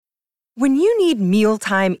When you need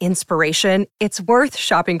mealtime inspiration, it's worth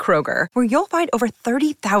shopping Kroger, where you'll find over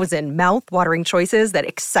 30,000 mouth-watering choices that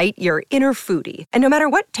excite your inner foodie. And no matter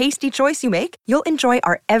what tasty choice you make, you'll enjoy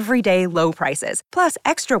our everyday low prices, plus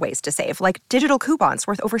extra ways to save, like digital coupons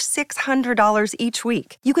worth over $600 each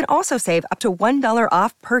week. You can also save up to $1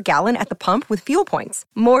 off per gallon at the pump with fuel points.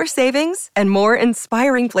 More savings and more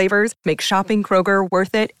inspiring flavors make shopping Kroger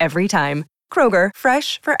worth it every time. Kroger,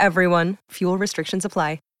 fresh for everyone. Fuel restrictions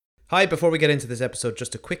apply. Hi, before we get into this episode,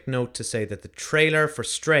 just a quick note to say that the trailer for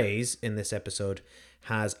Strays in this episode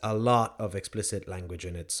has a lot of explicit language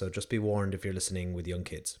in it, so just be warned if you're listening with young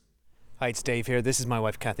kids. Hi, it's Dave here. This is my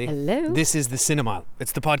wife, Kathy. Hello. This is The Cinemile.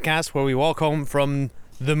 It's the podcast where we walk home from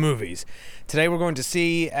the movies. Today we're going to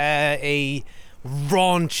see a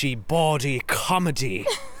raunchy, bawdy comedy.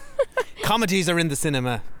 Comedies are in the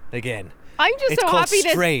cinema again. I'm just It's so called happy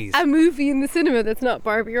Strays. there's a movie in the cinema that's not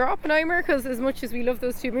Barbie or Oppenheimer, because as much as we love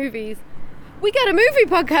those two movies, we got a movie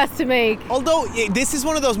podcast to make. Although, this is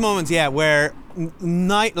one of those moments, where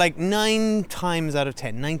 9 times out of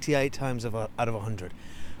 10, 98 times out of 100,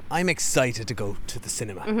 I'm excited to go to the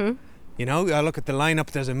cinema. Mm-hmm. You know, I look at the lineup,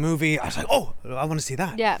 there's a movie, I was like, oh, I want to see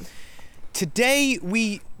that. Yeah. Today,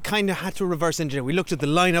 we kind of had to reverse engineer. We looked at the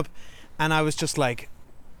lineup, and I was just like,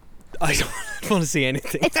 I don't want to see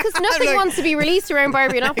anything. It's because nothing wants to be released around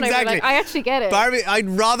Barbie and Oppenheimer. Exactly. Like, I actually get it. I'd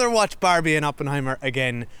rather watch Barbie and Oppenheimer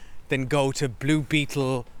again than go to Blue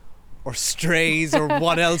Beetle or Strays or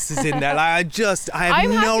what else is in there. Like, I have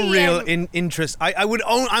no real interest.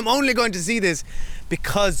 I'm only going to see this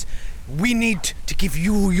because we need to give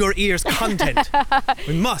you your ears content.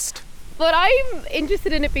 We must. But I'm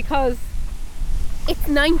interested in it because it's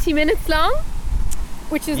 90 minutes long,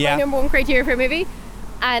 which is my number one criteria for a movie.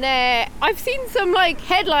 And I've seen some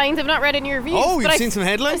headlines. I've not read any reviews. Oh, you've seen some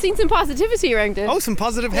headlines? I've seen some positivity around it. Oh, some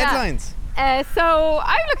positive headlines. So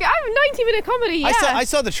I'm a 90-minute comedy. Yeah. I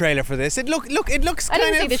saw the trailer for this. It looks kind of. I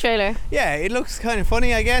didn't see the trailer. Yeah, it looks kind of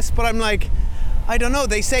funny, I guess. But I'm like, I don't know.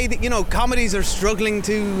 They say that comedies are struggling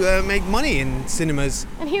to make money in cinemas.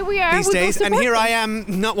 And here we are these days. And here I am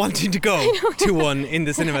not wanting to go to one in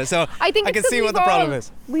the cinema. So I can see what the problem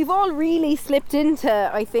is. We've all really slipped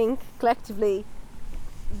into, I think, collectively,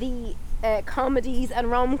 the comedies and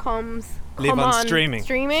rom-coms live on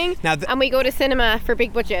streaming. Now and we go to cinema for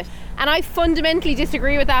big budget. And I fundamentally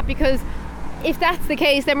disagree with that, because if that's the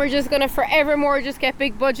case, then we're just going to forevermore just get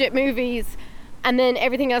big budget movies and then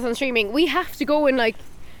everything else on streaming. We have to go and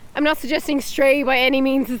I'm not suggesting Stray by any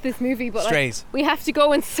means is this movie, but Strays. We have to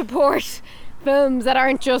go and support films that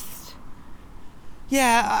aren't just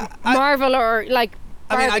Marvel or Barbie.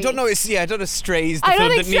 I mean, I don't know. I don't know. Strays, the film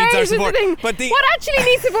that needs our support. But what actually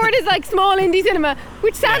needs support is small indie cinema,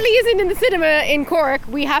 which sadly isn't in the cinema in Cork.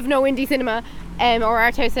 We have no indie cinema or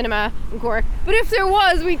art house cinema in Cork. But if there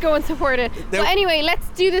was, we'd go and support it. But anyway, let's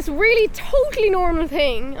do this really totally normal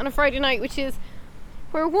thing on a Friday night, which is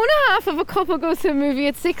where one half of a couple goes to a movie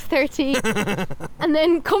at 6:30 and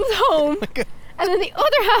then comes home. And then the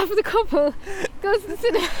other half of the couple goes to the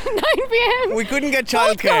cinema at 9 p.m. We couldn't get childcare.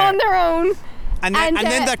 Both go on their own. And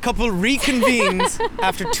then that couple reconvenes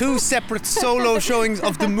after two separate solo showings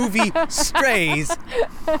of the movie Strays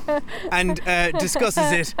and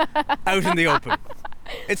discusses it out in the open.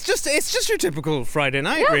 It's just your typical Friday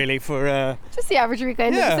night, really, for just the average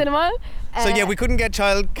weekend in the cinema. So we couldn't get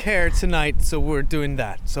childcare tonight, so we're doing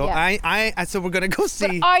that. So so we're gonna go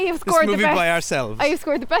see this movie by ourselves. I have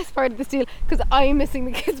scored the best part of this deal because I'm missing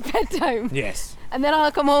the kids' bedtime. Yes. And then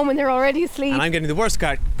I'll come home and they're already asleep. And I'm getting the worst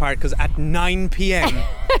part because at 9 p.m.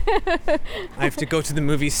 I have to go to the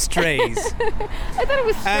movie Strays. I thought it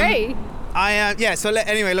was Stray.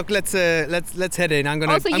 Anyway, look, let's head in. I'm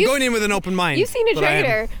going in with an open mind. You've seen a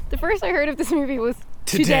trailer. The first I heard of this movie was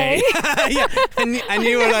today. Yeah, and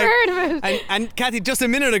you were like, heard of it. And Kathy, just a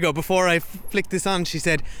minute ago, before I flicked this on, she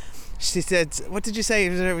said, what did you say?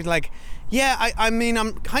 It was like, I mean,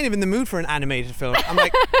 I'm kind of in the mood for an animated film. I'm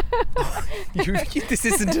like, this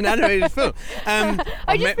isn't an animated film.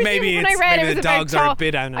 Maybe the dogs are a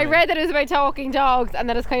bit animated. I read that it was about talking dogs and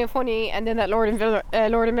that it's kind of funny, and then that Lord and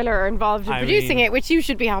Miller are involved in producing it, which you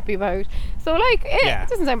should be happy about. So it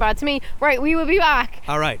doesn't sound bad to me. Right, we will be back.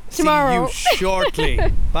 All right, tomorrow. See you shortly.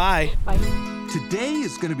 Bye. Bye. Today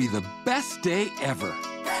is going to be the best day ever.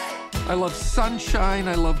 I love sunshine,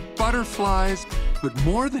 I love butterflies, but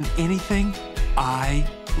more than anything, I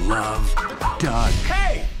love Doug.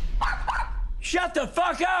 Hey! Shut the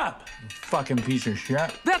fuck up! You fucking piece of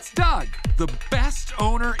shit. That's Doug, the best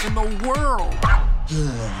owner in the world.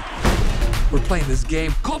 We're playing this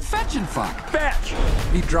game called Fetch and Fuck. Fetch!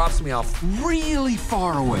 He drops me off really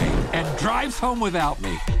far away and drives home without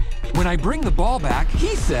me. When I bring the ball back,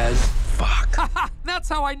 he says, That's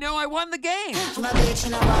how I know I won the game.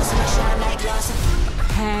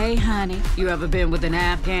 Hey, honey, you ever been with an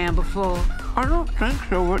Afghan before? I don't think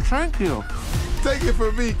so, but thank you. Take it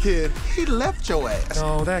from me, kid. He left your ass.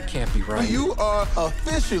 No, that can't be right. You are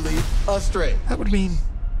officially a stray. That would mean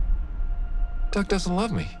Doug doesn't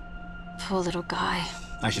love me. Poor little guy.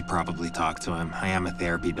 I should probably talk to him. I am a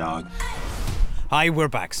therapy dog. Hi, we're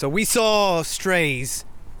back. So we saw Strays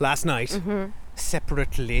last night,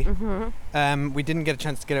 separately. We didn't get a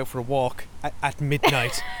chance to get out for a walk at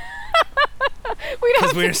midnight.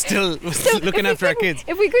 Because we're still looking after our kids.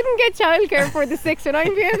 If we couldn't get childcare for the 6 or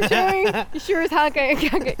 9 p.m. showing, you sure as hell can't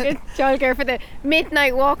get childcare for the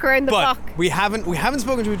midnight walk around the block. We haven't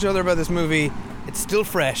spoken to each other about this movie. It's still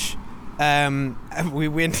fresh. We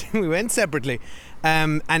went separately.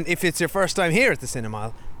 And if it's your first time here at the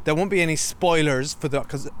cinema, there won't be any spoilers for that,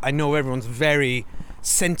 because I know everyone's very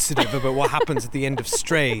sensitive about what happens at the end of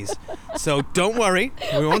Strays. So don't worry,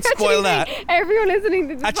 we won't spoil that. Everyone listening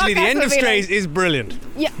to this Actually, the end of Strays is brilliant.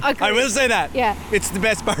 Yeah, I will say that. Yeah. It's the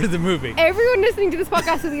best part of the movie. Everyone listening to this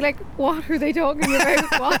podcast will be like, what are they talking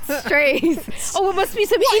about? What's Strays? Oh, it must be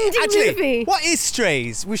some indie movie. What is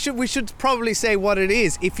Strays? We should probably say what it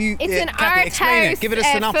is. If you It's an Kathy, art explain house it. Give it a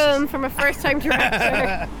synopsis. film from a first-time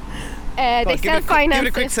director. They Give it self-financed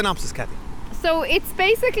a quick synopsis, Kathy. So it's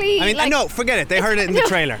basically no, forget it. They heard it in the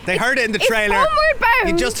trailer. They heard it in the trailer. It's Homeward Bound.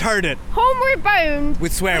 You just heard it. Homeward Bound.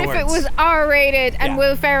 With swear if words. it was R-rated and Yeah.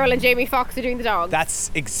 Will Ferrell and Jamie Foxx are doing the dog.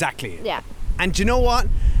 That's exactly it. Yeah. And do you know what?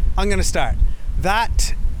 I'm going to start.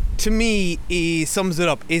 That, to me, sums it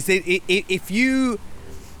up. Is that if you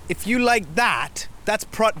like that,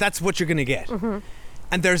 that's what you're going to get.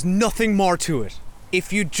 And there's nothing more to it.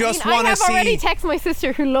 If you just want to see... I have already texted my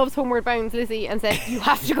sister who loves Homeward Bound, Lizzie, and said, you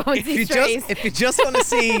have to go and see Strays. If you just want to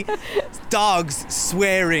see dogs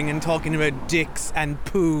swearing and talking about dicks and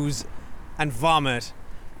poos and vomit,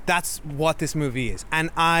 that's what this movie is. And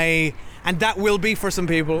that will be for some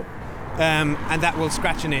people, and that will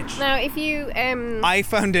scratch an itch. Now, if you... I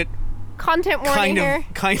found it content warning here.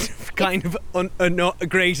 kind of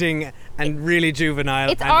grating and really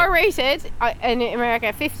juvenile. It's R-rated in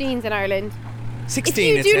America, 15s in Ireland.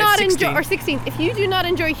 16. If you do not enjoy, or 16. If you do not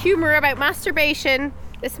enjoy humor about masturbation,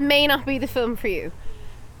 this may not be the film for you.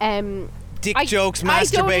 Dick jokes,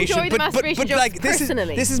 masturbation, I don't enjoy the masturbation jokes like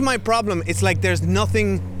personally. this is my problem. It's like there's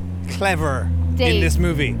nothing clever in this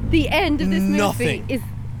movie. The end of this Nothing. movie is.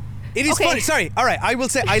 It is funny. Sorry. All right. I will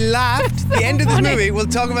say I laughed. The end of this movie. We'll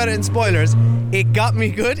talk about it in spoilers. It got me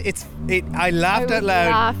good. I laughed out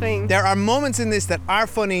loud. Laughing. There are moments in this that are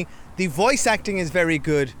funny. The voice acting is very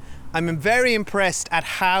good. I'm very impressed at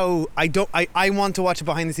how I want to watch a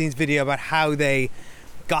behind the scenes video about how they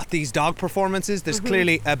got these dog performances. There's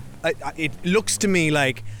clearly it looks to me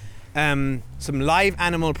like some live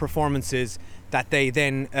animal performances that they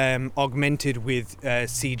then augmented with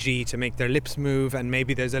CG to make their lips move, and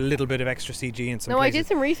maybe there's a little bit of extra CG in some places. I did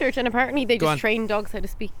some research, and apparently they just train dogs how to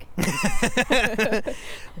speak.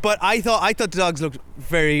 But I thought the dogs looked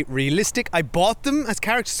very realistic. I bought them as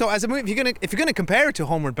characters. So as a movie, if you're gonna compare it to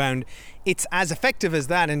Homeward Bound, it's as effective as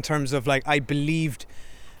that in terms of like I believed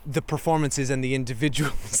the performances and the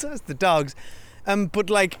individuals as the dogs, but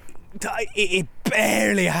like. It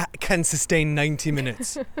barely can sustain 90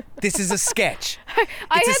 minutes. This is a sketch.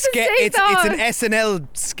 It's an SNL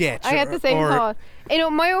sketch. I had the same thought.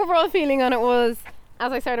 My overall feeling on it was,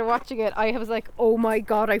 as I started watching it, I was like, oh my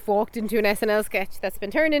god, I've walked into an SNL sketch that's been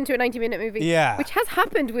turned into a 90-minute movie. Yeah. Which has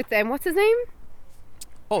happened with them. What's his name?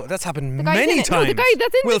 Oh, that's happened many times. No, the guy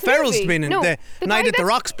that's in Will this movie. Ferrell's been in the Night at the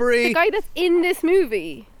Roxbury. The guy that's in this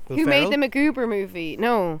movie. Who Ferrell? made the MacGruber movie?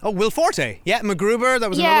 No. Oh, Will Forte. Yeah, MacGruber, that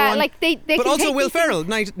was another one. Yeah, like they But can also take Will these things- Ferrell.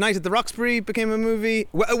 Night at the Roxbury became a movie.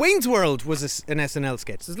 Wayne's World was an SNL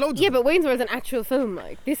sketch. There's loads Yeah, of them. but Wayne's World is an actual film.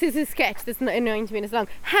 Like this is a sketch that's 90 minutes long.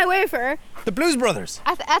 However, The Blues Brothers.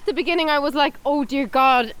 at the beginning I was like, oh dear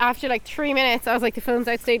God. After like 3 minutes I was like, the film's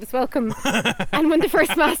outstayed its welcome. And when the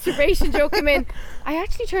first masturbation joke came in, I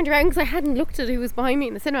actually turned around because I hadn't looked at who was behind me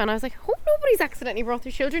in the cinema, and I was like, hope nobody's accidentally brought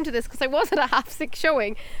their children to this, because I was at a half sick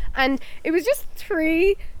showing and it was just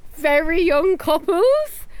 3 very young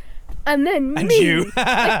couples and then And me, you.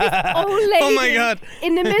 like this old lady Oh my God.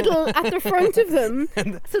 in the middle at the front of them.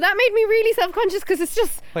 So that made me really self-conscious, because it's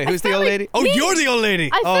just Wait, I who's the felt old like lady? Oh, me. you're the old lady.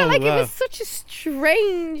 I felt Oh, like wow. it was such a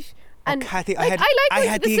strange and Kathy, like, I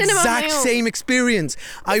had the cinema on my exact own. same experience.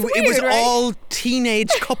 It was weird, right? all teenage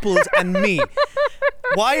couples and me.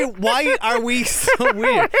 Why are we so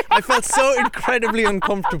weird? I felt so incredibly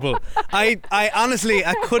uncomfortable. I honestly,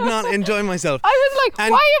 I could not enjoy myself. I was like,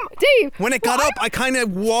 And why am Dave? when it got up, I kind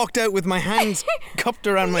of walked out with my hands cupped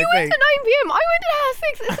around my You face. went to 9 p.m. I went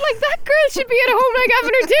at 6. It's like that girl should be at home like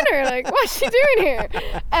having her dinner. Like, what's she doing here?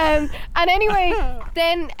 And anyway,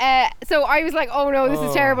 then so I was like, oh no, this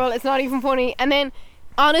is terrible. It's not even funny. And then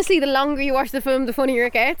honestly, the longer you watch the film, the funnier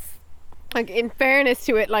it gets. Like, in fairness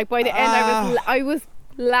to it, like by the end, I was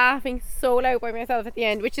laughing so loud by myself at the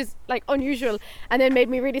end, which is like unusual, and then made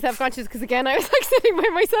me really self-conscious because again I was like sitting by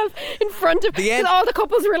myself in front of The end. all the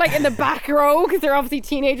couples were like in the back row because they're obviously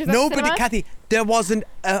teenagers. at the Nobody, cinema. Kathy, there wasn't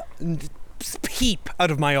a peep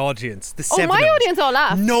out of my audience. The Oh, seven my of us. audience all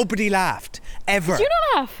laughed. Nobody laughed ever. Did you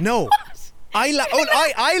not laugh? No. What?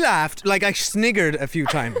 I laughed, like I sniggered a few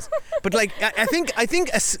times, but like I think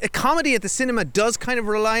a comedy at the cinema does kind of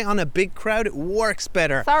rely on a big crowd. It works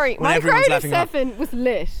better. Sorry, when my everyone's crowd of laughing up. 7 was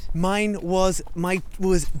lit. Mine was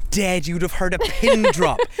dead. You'd have heard a pin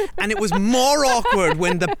drop, and it was more awkward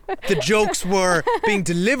when the jokes were being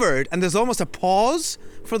delivered, and there's almost a pause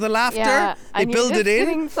for the laughter. Yeah, they and you're build just it in,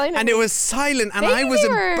 sitting silently. and it was silent, and Maybe I was they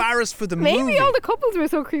were- embarrassed for the Maybe movie. all the couples were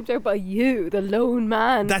so creeped out by you, the lone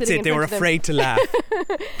man. That's sitting it. in They were front of them. afraid to laugh.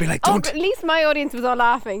 Be like, Oh, don't. but at least my audience was all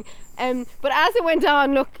laughing. But as it went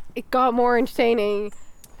on, look, it got more entertaining.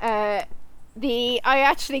 I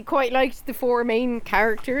actually quite liked the 4 main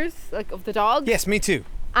characters, like of the dogs. Yes, me too.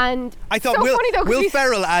 And I thought so Will, funny though, 'cause Will he's-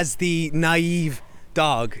 Ferrell as the naive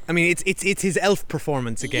dog. I mean, it's his elf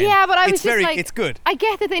performance again. Yeah, but I was it's just very, like, it's good. I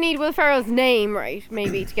get that they need Will Ferrell's name, right?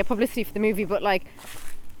 Maybe to get publicity for the movie, but like,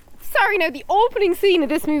 sorry, now the opening scene of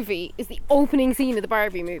this movie is the opening scene of the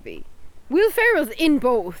Barbie movie. Will Ferrell's in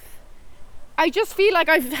both. I just feel like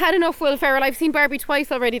I've had enough Will Ferrell. I've seen Barbie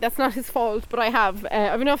twice already. That's not his fault, but I have.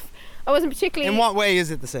 I've enough. I wasn't particularly. In what way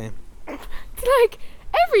is it the same? It's like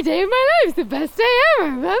every day of my life is the best day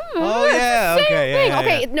ever. Oh, yeah, It's the same okay, yeah, thing. yeah,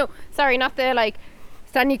 Okay, yeah. no, sorry, not the like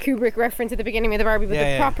Stanley Kubrick reference at the beginning of the Barbie, but Yeah, the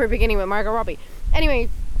yeah. proper beginning with Margot Robbie. Anyway,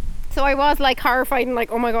 so I was like horrified and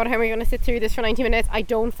like, oh my god, how am I going to sit through this for 90 minutes? I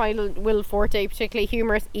don't find Will Forte particularly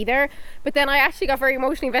humorous either. But then I actually got very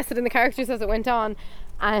emotionally invested in the characters as it went on,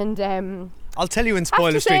 and I'll tell you in have to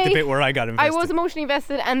Spoiler Street the say, bit where I got invested. I was emotionally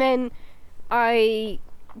invested, and then I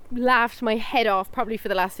laughed my head off probably for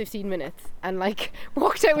the last 15 minutes and like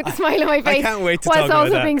walked out with a smile on my face. I can't wait to whilst talk about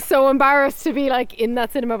also that. being so embarrassed to be like in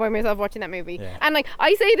that cinema by myself watching that movie. Yeah. And like,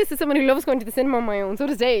 I say this as someone who loves going to the cinema on my own, so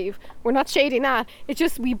does Dave. We're not shading that. It's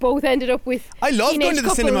just we both ended up with I love teenage going to the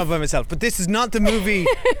couples. cinema by myself, but this is not the movie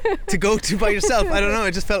to go to by yourself. I don't know.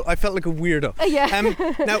 I felt like a weirdo. Yeah.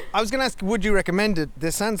 Now I was going to ask, would you recommend it?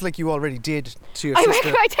 This sounds like you already did to your I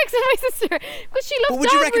sister. texted my sister because she loves But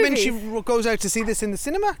would you dog recommend movies. she goes out to see this in the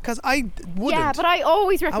cinema? Because I wouldn't. Yeah, but I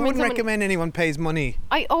always I recommend wouldn't someone, recommend anyone pays money.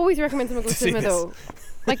 I always recommend someone go to to see cinema this. though.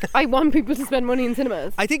 Like, I want people to spend money in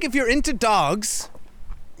cinemas. I think if you're into dogs,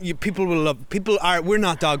 people will love. We're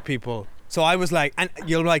not dog people. So I was like, and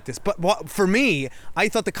you'll like this. But for me, I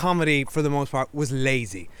thought the comedy for the most part was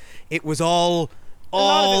lazy. It was all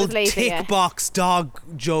lot of it was lazy, tick yeah. box dog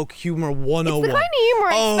joke humor 101. It's the kind of humour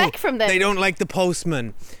I expect from them. They don't like the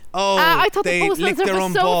postman. Oh, I thought the they postman lick stuff their was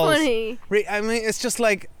own so balls. funny. I mean, it's just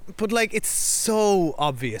like, but like, it's so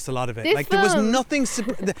obvious, a lot of it. This Like, there was film- nothing.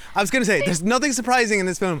 I was going to say, there's nothing surprising in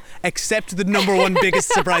this film except the number one biggest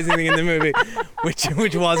surprising thing in the movie, which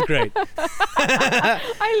was great.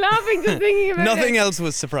 I'm laughing just thinking about Nothing it. else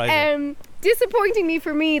was surprising. Disappointingly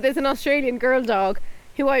for me, there's an Australian girl dog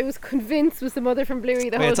who I was convinced was the mother from Bluey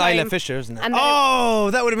the Wait, whole it's time. Isla Fisher, isn't it? And then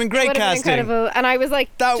Oh, that would have been great would have been casting. incredible. And I was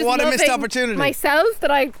like, That- just what a missed loving opportunity. myself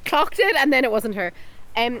that I clocked it, and then it wasn't her.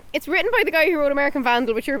 It's written by the guy who wrote American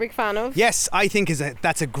Vandal, which you're a big fan of. Yes, I think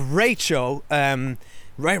that's a great show.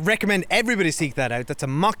 Recommend everybody seek that out. That's a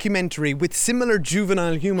mockumentary with similar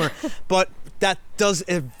juvenile humour, but that does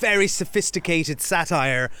a very sophisticated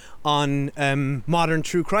satire on modern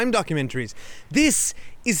true crime documentaries. This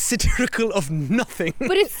is satirical of nothing.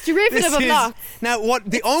 But it's derivative This of is- lots. Now, what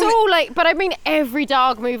the It's only so like, but I mean, every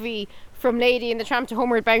dog movie from Lady and the Tramp to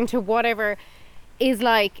Homeward Bound to whatever is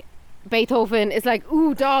like Beethoven is like,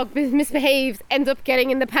 ooh, dog misbehaves, ends up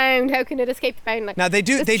getting in the pound. How can it escape the pound? Like, Now they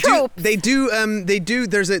do. it's They tropes. do.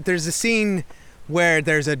 There's a scene where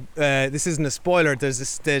there's a. This isn't a spoiler. There's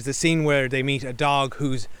a scene where they meet a dog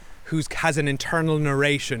who's has an internal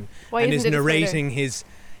narration Why and isn't is it a spoiler? narrating his.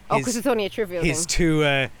 Oh, because it's only a trivial his thing.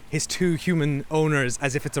 two human owners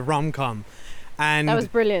as if it's a rom-com. And That was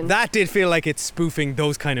brilliant. That did feel like it's spoofing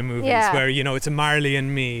those kind of movies Yeah. where, you know, it's a Marley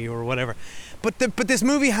and Me or whatever. But this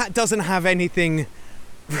movie doesn't have anything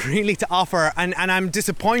really to offer, and I'm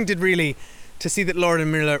disappointed really to see that Lord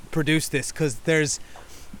and Miller produced this, because there's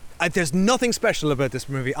nothing special about this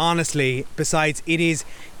movie, honestly, besides it is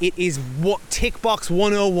what tick box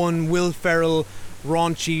 101 Will Ferrell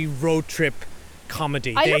raunchy road trip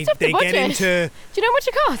comedy. I looked up the budget. Get into. Do you know how much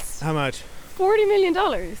it costs? How much? $40 million.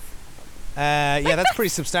 Yeah, that's pretty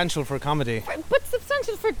substantial for a comedy. But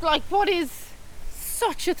substantial for like what is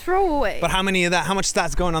such a throwaway. But how much of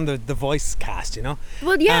that's going on the voice cast, you know?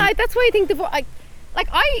 Well, yeah, that's why I think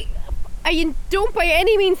I don't by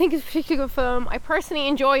any means think it's a particularly good film. I personally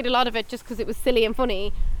enjoyed a lot of it just because it was silly and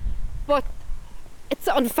funny. But it's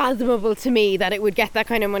unfathomable to me that it would get that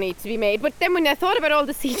kind of money to be made. But then when I thought about all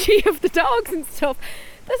the CG of the dogs and stuff,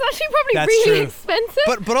 that's actually probably really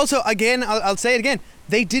expensive. But also, again, I'll say it again.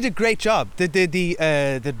 They did a great job. The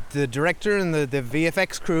director and the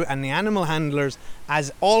VFX crew and the animal handlers,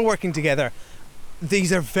 as all working together,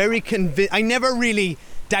 these are very I never really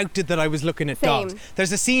doubted that I was looking at dogs.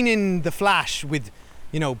 There's a scene in The Flash with,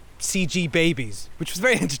 CG babies, which was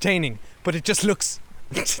very entertaining, but it just looks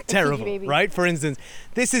terrible, right? For instance,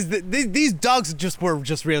 these dogs were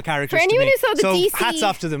just real characters. For anyone to me. who saw the DC, hats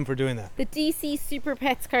off to them for doing that. The DC Super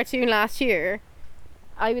Pets cartoon last year,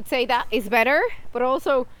 I would say that is better, but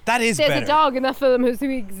also there's a dog in that film who's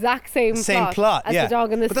the exact same plot as the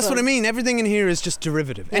dog in this. But that's film. what I mean. Everything in here is just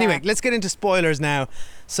derivative. Yeah. Anyway, let's get into spoilers now.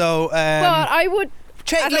 So, but I would.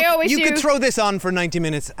 You could throw this on for 90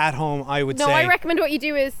 minutes at home, I would say. No, I recommend what you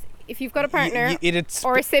do is, if you've got a partner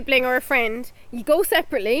or a sibling or a friend, you go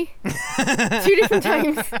separately 2 different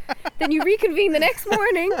times, then you reconvene the next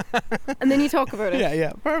morning, and then you talk about it.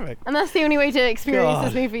 Yeah, perfect. And that's the only way to experience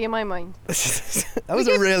this movie in my mind. That was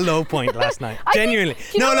a real low point last night. Genuinely.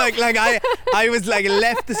 I was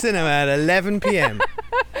left the cinema at 11 p.m.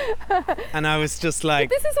 and I was just like,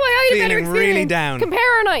 this is why I had a better feeling really down.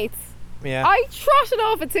 Compare our nights. Yeah. I trotted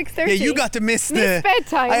off at 6:30. Yeah, you got to miss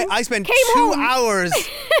bedtime. I spent 2 hours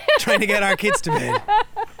trying to get our kids to bed,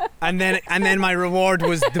 and then my reward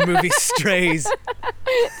was the movie Strays.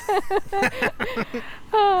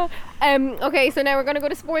 Okay, so now we're going to go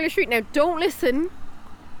to spoiler street. Now, don't listen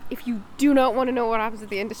if you do not want to know what happens at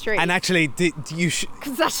the end of Strays. And actually, because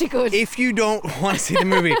it's actually good. If you don't want to see the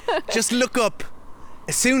movie, just look up.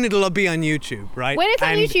 Soon it'll be on YouTube, right? When it's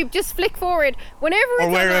on YouTube, just flick forward. Whenever it's or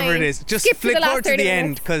wherever online, it is, just flick forward to the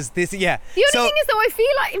end, because this, yeah. The only thing is, though, I feel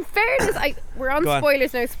like, in fairness, we're on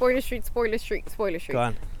spoilers now. Spoiler street. Go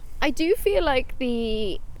on. I do feel like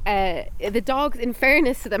the dogs, in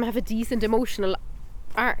fairness to them, have a decent emotional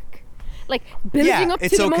arc, like building up to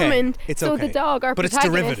the moment. So the dog, our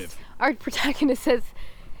protagonist says,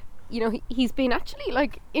 he's been actually,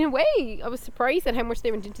 like, in a way, I was surprised at how much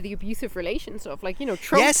they went into the abusive relation stuff, like,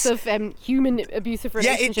 tropes of human abusive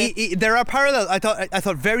relationships. Yeah, there are parallels. I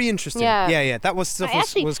thought very interesting. Yeah. That was stuff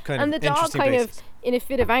was kind and of the dog interesting kind basis. of, in a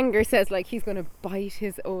fit of anger, says, like, he's going to bite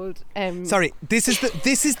his old. Sorry, this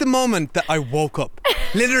is the moment that I woke up.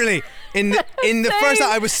 Literally, in the first,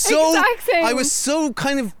 I was so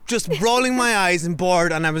kind of just rolling my eyes and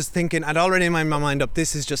bored, and I was thinking, I'd already made my mind up.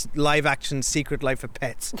 This is just live action Secret Life of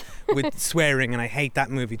Pets with swearing, and I hate that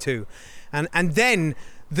movie too. And then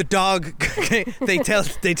the dog, they tell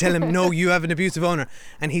him, no, you have an abusive owner,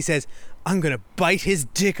 and he says, I'm gonna bite his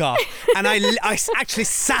dick off. And I actually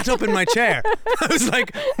sat up in my chair. I was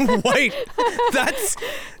like, wait, that's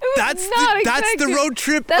the road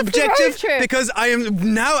trip objective, because I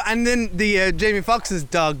am now. And then the Jamie Foxx's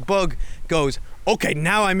dog Bug goes, okay,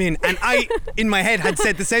 now I'm in. And I, in my head, had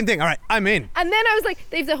said the same thing. All right, I'm in. And then I was like,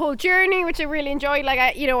 there's a whole journey, which I really enjoyed. Like,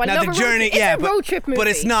 I love the journey. It's a road trip movie, but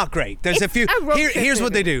it's not great. There's a few. Here's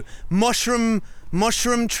what they do: mushroom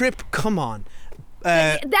trip. Come on.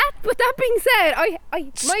 But that being said,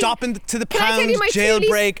 stopping to the pound,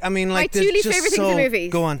 jailbreak. I mean, like, my two least favourite things in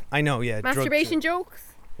movies. Go on. I know, yeah. Masturbation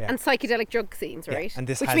jokes and psychedelic drug scenes, right? Yeah, and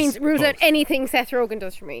which means rules out anything Seth Rogen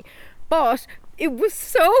does for me. But it was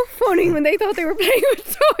so funny when they thought they were playing with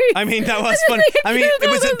toys. I mean, that was funny. I mean, it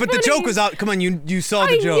was, but the joke was out. Come on, you saw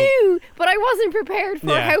the joke. I knew, but I wasn't prepared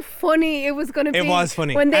for how funny it was going to be. It was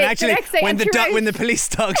funny. When and actually, when the police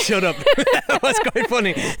dog showed up, that was quite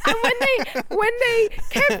funny. And when they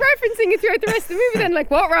kept referencing it throughout the rest of the movie, then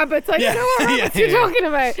like, what rabbits? I don't know what rabbits you're talking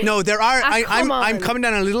about. No, there are. I'm coming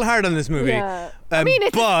down a little hard on this movie. Yeah. I mean,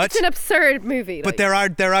 it's an absurd movie. But there are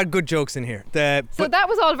good jokes in here. So that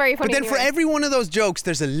was all very funny. But then for every one of those jokes,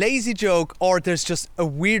 there's a lazy joke or there's just a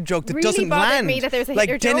weird joke that doesn't land. Me that there's a like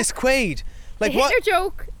Hitler Dennis joke. Quaid. Like the Hitler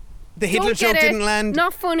joke. The Hitler joke didn't land.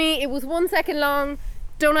 Not funny. It was 1 second long.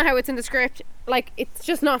 don't know how it's in the script. Like, it's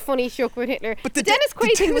just not funny joke about Hitler. But the Dennis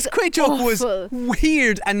Quaid thing was joke awful. was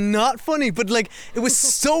weird and not funny, but like it was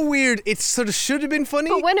so weird it sort of should have been funny.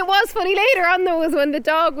 But when it was funny later on though was when the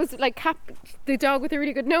dog was like the dog with a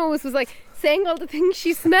really good nose was like saying all the things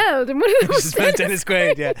she smelled, and one of them was Dennis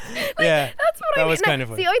Quaid. Yeah, yeah. That's what that I mean. was kind of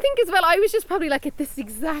funny. See, I think as well, I was just probably like at this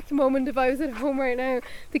exact moment, if I was at home right now,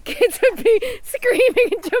 the kids would be screaming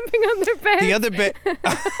and jumping on their bed. The other bit,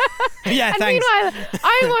 yeah, and thanks. Meanwhile,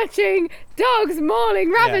 I'm watching dogs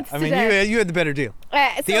mauling rabbits I to mean, death. you had the better deal.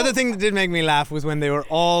 The other thing that did make me laugh was when they were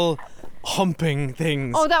all humping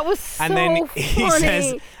things. Oh, that was so and then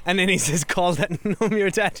funny. he says, call that Nome your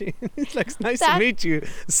daddy. He's like, nice to meet you,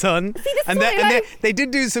 son. See, this and is why they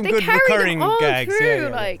did do some they good carried recurring them all gags. Through, Yeah.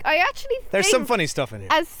 Like, I actually There's think, some funny stuff in here.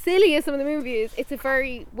 as silly as some of the movie is, it's a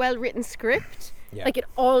very well written script. Yeah. Like, it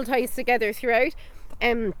all ties together throughout.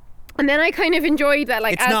 And then I kind of enjoyed that,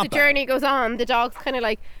 like, It's as not the bad. journey goes on, the dog's kind of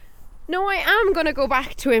like, no, I am going to go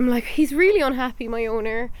back to him. Like, he's really unhappy, my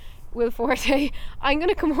owner, Will Forte. I'm going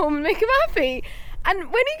to come home and make him happy. And when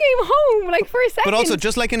he came home, like, for a second... But also,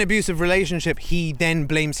 just like an abusive relationship, he then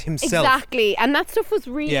blames himself. Exactly. And that stuff was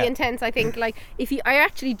really Yeah. intense, I think. Like, I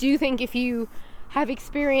actually do think if you have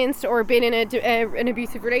experienced or been in an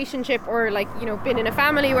abusive relationship, or, like, you know, been in a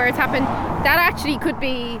family where it's happened, that actually could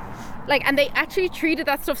be... Like, and they actually treated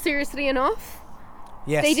that stuff seriously enough.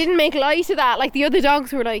 Yes. They didn't make light of that. Like, the other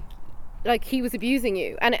dogs were like he was abusing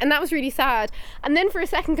you. And that was really sad. And then for a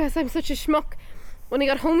second, because I'm such a schmuck, when I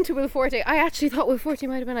got home to Will Forte, I actually thought Will Forte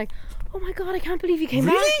might have been like, oh my God, I can't believe you came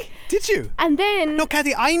back. Really? Did you? And then... No,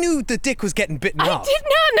 Kathy, I knew the dick was getting bitten off. I did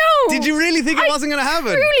not know. Did you really think it wasn't going to happen?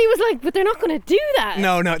 I truly was like, but they're not going to do that.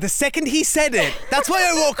 No. The second he said it, that's why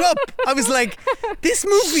I woke up. I was like, this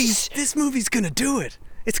movie's going to do it.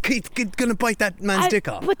 It's going to bite that man's dick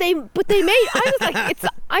off. But they made... I was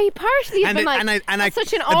like, I partially have been like, that's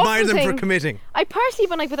such an awful admire them thing. for committing. I partially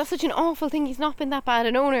been like, but that's such an awful thing. He's not been that bad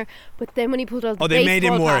an owner. But then when he pulled out the they made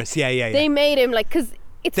him baseball bat, worse. Yeah. They made him like, because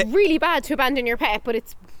it's really bad to abandon your pet, but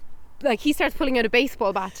it's like he starts pulling out a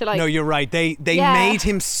baseball bat to like... No, you're right. They Yeah. made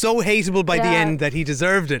him so hateable by the Yeah. end that he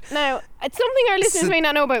deserved it. Now, it's something our listeners may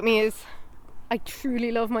not know about me is I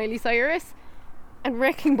truly love Miley Cyrus and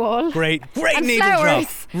Wrecking Ball. Great and needle Flowers.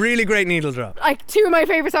 drop. Really great needle drop. Like, two of my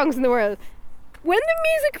favourite songs in the world. When the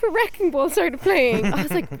music for Wrecking Ball started playing, I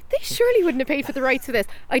was like, they surely wouldn't have paid for the rights to this.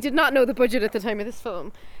 I did not know the budget at the time of this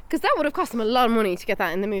film, because that would have cost them a lot of money to get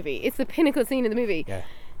that in the movie. It's the pinnacle scene in the movie. Yeah.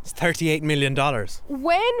 It's $38 million.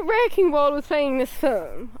 When Wrecking Ball was playing this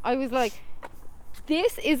film, I was like,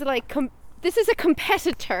 this is like this is a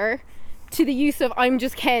competitor to the use of I'm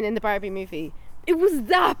Just Ken in the Barbie movie. It was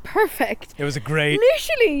that perfect. It was a great...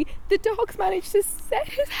 Literally, the dogs managed to set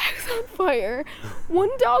his house on fire. One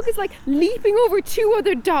dog is like leaping over two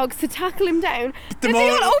other dogs to tackle him down. The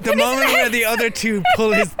moment where the other two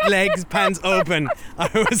pull his legs pants open, I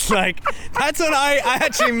was like, that's when I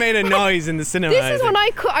actually made a noise in the cinema. This is when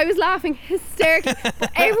I was laughing hysterically.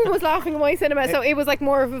 But everyone was laughing in my cinema, so it was like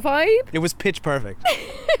more of a vibe. It was pitch perfect.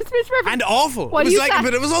 It's pitch perfect. And awful. What It was you like, sat-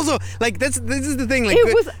 but it was also like this is the thing. Like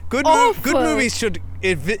It was good awful. movies should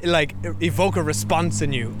evoke a response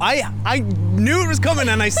in you. I knew it was coming,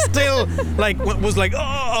 and I still was like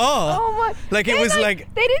Oh my! Like it was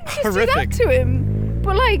like they didn't just horrific. do that to him,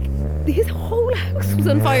 but like his whole house was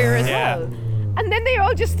on fire as Yeah. well. And then they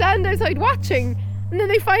all just stand outside watching, and then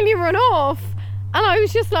they finally run off, and I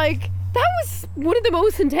was just like, that was one of the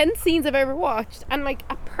most intense scenes I've ever watched, and like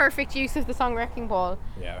a perfect use of the song Wrecking Ball.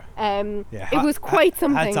 Yeah. It was quite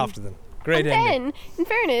something. Hats off to them. Great and ending. then, in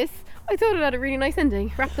fairness, I thought it had a really nice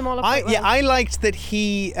ending. Wrapped them all up. quite well. I liked that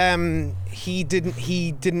he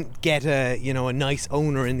didn't get a nice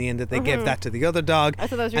owner in the end, that they gave that to the other dog. I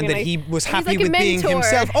thought that was and really that nice. he was And he's happy like a with being mentor.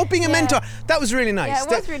 himself. Oh, being a Yeah. mentor. That was really nice. Yeah, it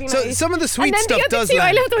was really So nice. some of the sweet and then stuff the other does two, I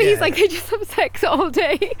land. love the way Yeah. he's like, they just have sex all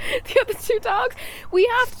day. The other two dogs. We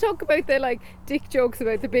have to talk about the like dick jokes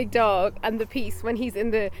about the big dog and the piece when he's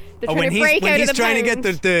in the Oh, trying when to he's break out of the trying to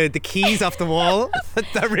pound. get the keys off the wall,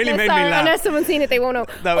 that really made me laugh. Unless someone's seen it, they won't know.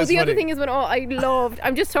 That was the other funny. thing is when I loved.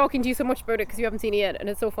 I'm just talking to you so much about it because you haven't seen it yet, and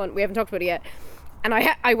it's so fun. We haven't talked about it yet. And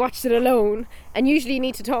I watched it alone, and usually you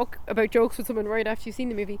need to talk about jokes with someone right after you've seen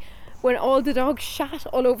the movie. When all the dogs shat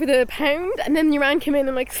all over the pound, and then your man came in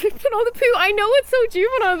and like slipped on all the poo. I know it's so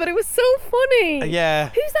juvenile, but it was so funny. Yeah.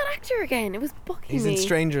 Who's that actor again? It was bucking He's me. in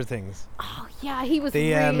Stranger Things. Oh yeah, he was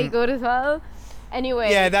The, really good as well.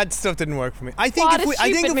 Anyway. Yeah, that stuff didn't work for me. I think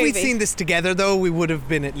if we'd seen this together, though, we would have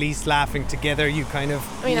been at least laughing together. I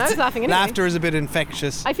was laughing anyway. Laughter is a bit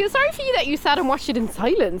infectious. I feel sorry for you that you sat and watched it in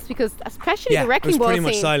silence, because especially the wrecking ball it was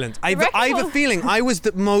pretty scene. much silent. I have a feeling I was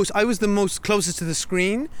the most closest to the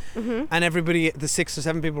screen, and everybody, the 6 or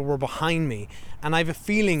 7 people were behind me, and I have a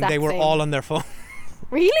feeling they were all on their phone.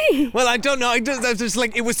 Really? Well, I don't know. I was just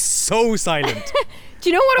like, it was so silent. Do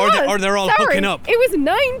you know what it was? Or they're all hooking up. It was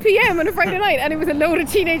 9 p.m. on a Friday night, and it was a load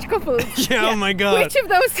of teenage couples. Yeah, oh my God. Which of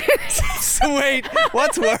those two? So wait,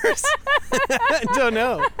 what's worse? I don't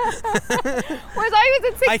know. Whereas I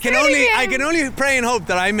was at 6:30 I can only pray and hope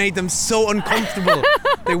that I made them so uncomfortable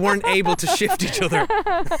they weren't able to shift each other.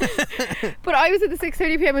 But I was at the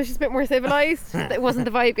 6:30 p.m. It was just a bit more civilised. It wasn't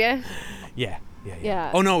the vibe yet. Yeah.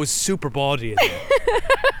 Oh no, it was super bawdy.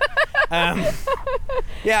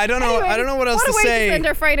 Yeah, I don't know. Anyway, I don't know what else to say. What a way to spend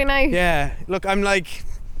our Friday night. Yeah, look, I'm like,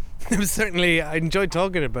 it was certainly. I enjoyed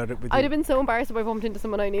talking about it with you. I'd have been so embarrassed if I bumped into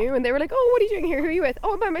someone I knew and they were like, "Oh, what are you doing here? Who are you with?"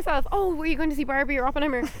 "Oh, I'm by myself." "Oh, were you going to see Barbie or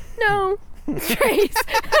Oppenheimer?" "No." Strays.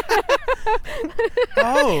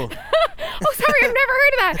 Oh, sorry, I've never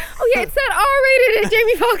heard of that. Oh yeah, it's that R-rated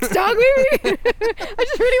Jamie Foxx dog movie. I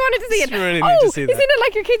just really wanted to see it. Really need to see that. Isn't it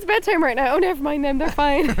like your kid's bedtime right now? Oh, never mind them, they're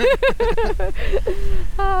fine.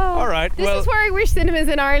 All right. This is where I wish cinemas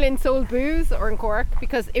in Ireland sold booze, or in Cork,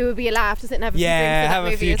 because it would be a laugh to sit and have a few drinks. Yeah, have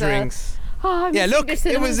a few drinks. Yeah, look,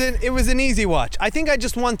 it was an easy watch. I think I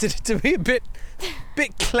just wanted it to be a bit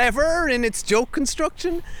clever in its joke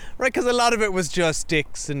construction, right? Because a lot of it was just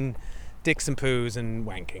dicks and poos and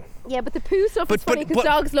wanking. Yeah, but the poo stuff is funny because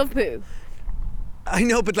dogs love poo. I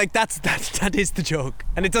know, but like that is the joke,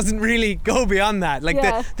 and it doesn't really go beyond that. Like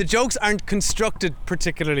the jokes aren't constructed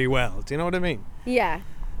particularly well. Do you know what I mean? Yeah,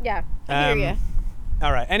 I hear you.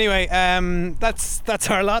 All right. Anyway, that's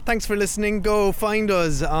our lot. Thanks for listening. Go find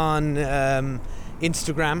us on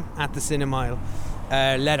Instagram at the Cinemile,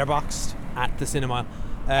 Letterboxd at the Cinemile,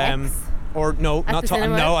 or no,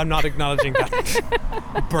 I'm not acknowledging that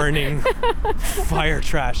burning fire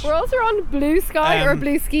trash. We're also on Blue Sky or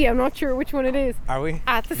Blue Ski. I'm not sure which one it is. Are we?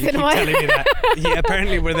 At the You Cinemile. keep telling me that. Yeah,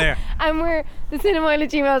 apparently we're there. And we're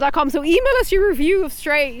thecinemile@gmail.com. So email us your review of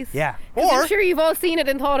Strays. Yeah. Or I'm sure you've all seen it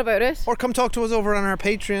and thought about it. Or come talk to us over on our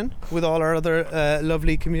Patreon with all our other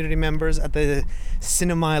lovely community members at the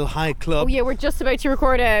Cinemile High Club. Oh yeah, we're just about to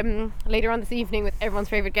record later on this evening with everyone's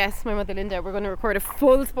favourite guest, my mother Linda. We're going to record a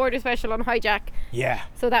full spoiler special on Hijack. Yeah.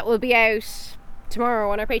 So that will be out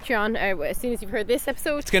tomorrow on our Patreon as soon as you've heard this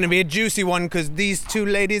episode. It's going to be a juicy one because these two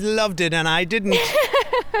ladies loved it and I didn't.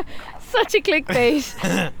 Such a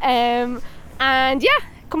clickbait. And yeah,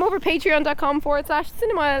 come over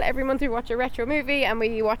patreon.com/Cinemile. Every month we watch a retro movie and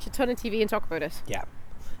we watch a ton of TV and talk about it. Yeah.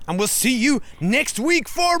 And we'll see you next week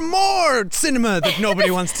for more cinema that nobody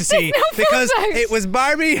wants to see. Because it was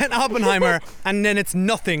Barbie and Oppenheimer and then it's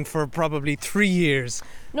nothing for probably 3 years.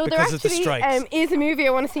 No, there because actually of the strikes. Is a movie I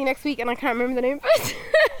want to see next week and I can't remember the name of it.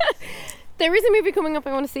 There is a movie coming up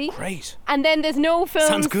I want to see. Great. And then there's no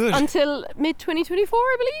films good. until mid-2024,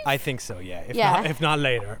 I believe. I think so, yeah. If not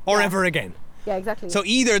later. Or ever again. Yeah, exactly. So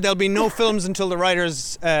either there'll be no films until the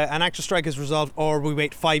writers and actor strike is resolved, or we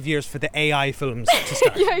wait 5 years for the AI films to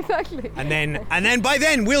start. Yeah, exactly. And then by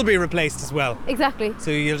then we'll be replaced as well. Exactly.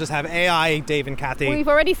 So you'll just have AI, Dave and Kathy. We've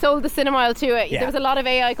already sold the Cinemile to it. Yeah. There was a lot of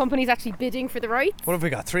AI companies actually bidding for the rights. What have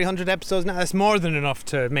we got? 300 episodes now? That's more than enough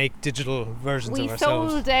to make digital versions of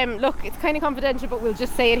ourselves. We sold, look, it's kind of confidential, but we'll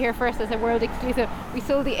just say it here first as a world exclusive. We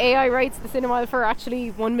sold the AI rights to the Cinemile for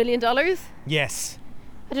actually $1 million. Yes.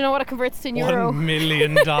 I don't know what it converts to in euro. $1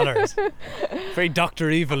 million. Very Dr.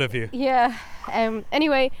 Evil of you. Yeah.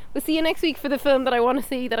 Anyway, we'll see you next week for the film that I want to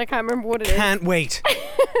see that I can't remember what it is. Can't wait.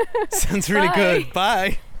 Sounds really good.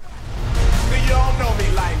 Bye.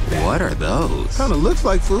 What are those? Kind of looks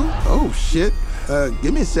like food. Oh shit.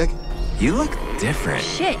 Give me a second. You look different.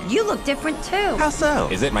 Shit, you look different too. How so?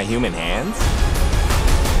 Is it my human hands?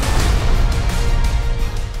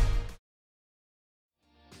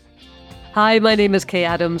 Hi, my name is Kay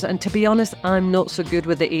Adams, and to be honest, I'm not so good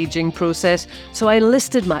with the ageing process, so I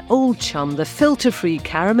enlisted my old chum, the filter-free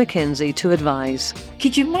Cara McKenzie, to advise.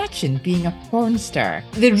 Could you imagine being a porn star?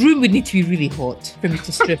 The room would need to be really hot for me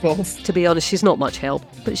to strip off. To be honest, she's not much help,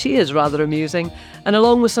 but she is rather amusing. And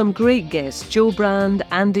along with some great guests, Joe Brand,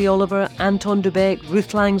 Andy Oliver, Anton Dubeck,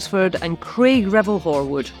 Ruth Langsford, and Craig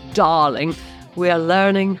Revel-Horwood, darling, we are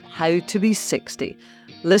learning how to be 60.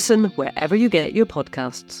 Listen wherever you get your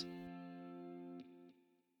podcasts.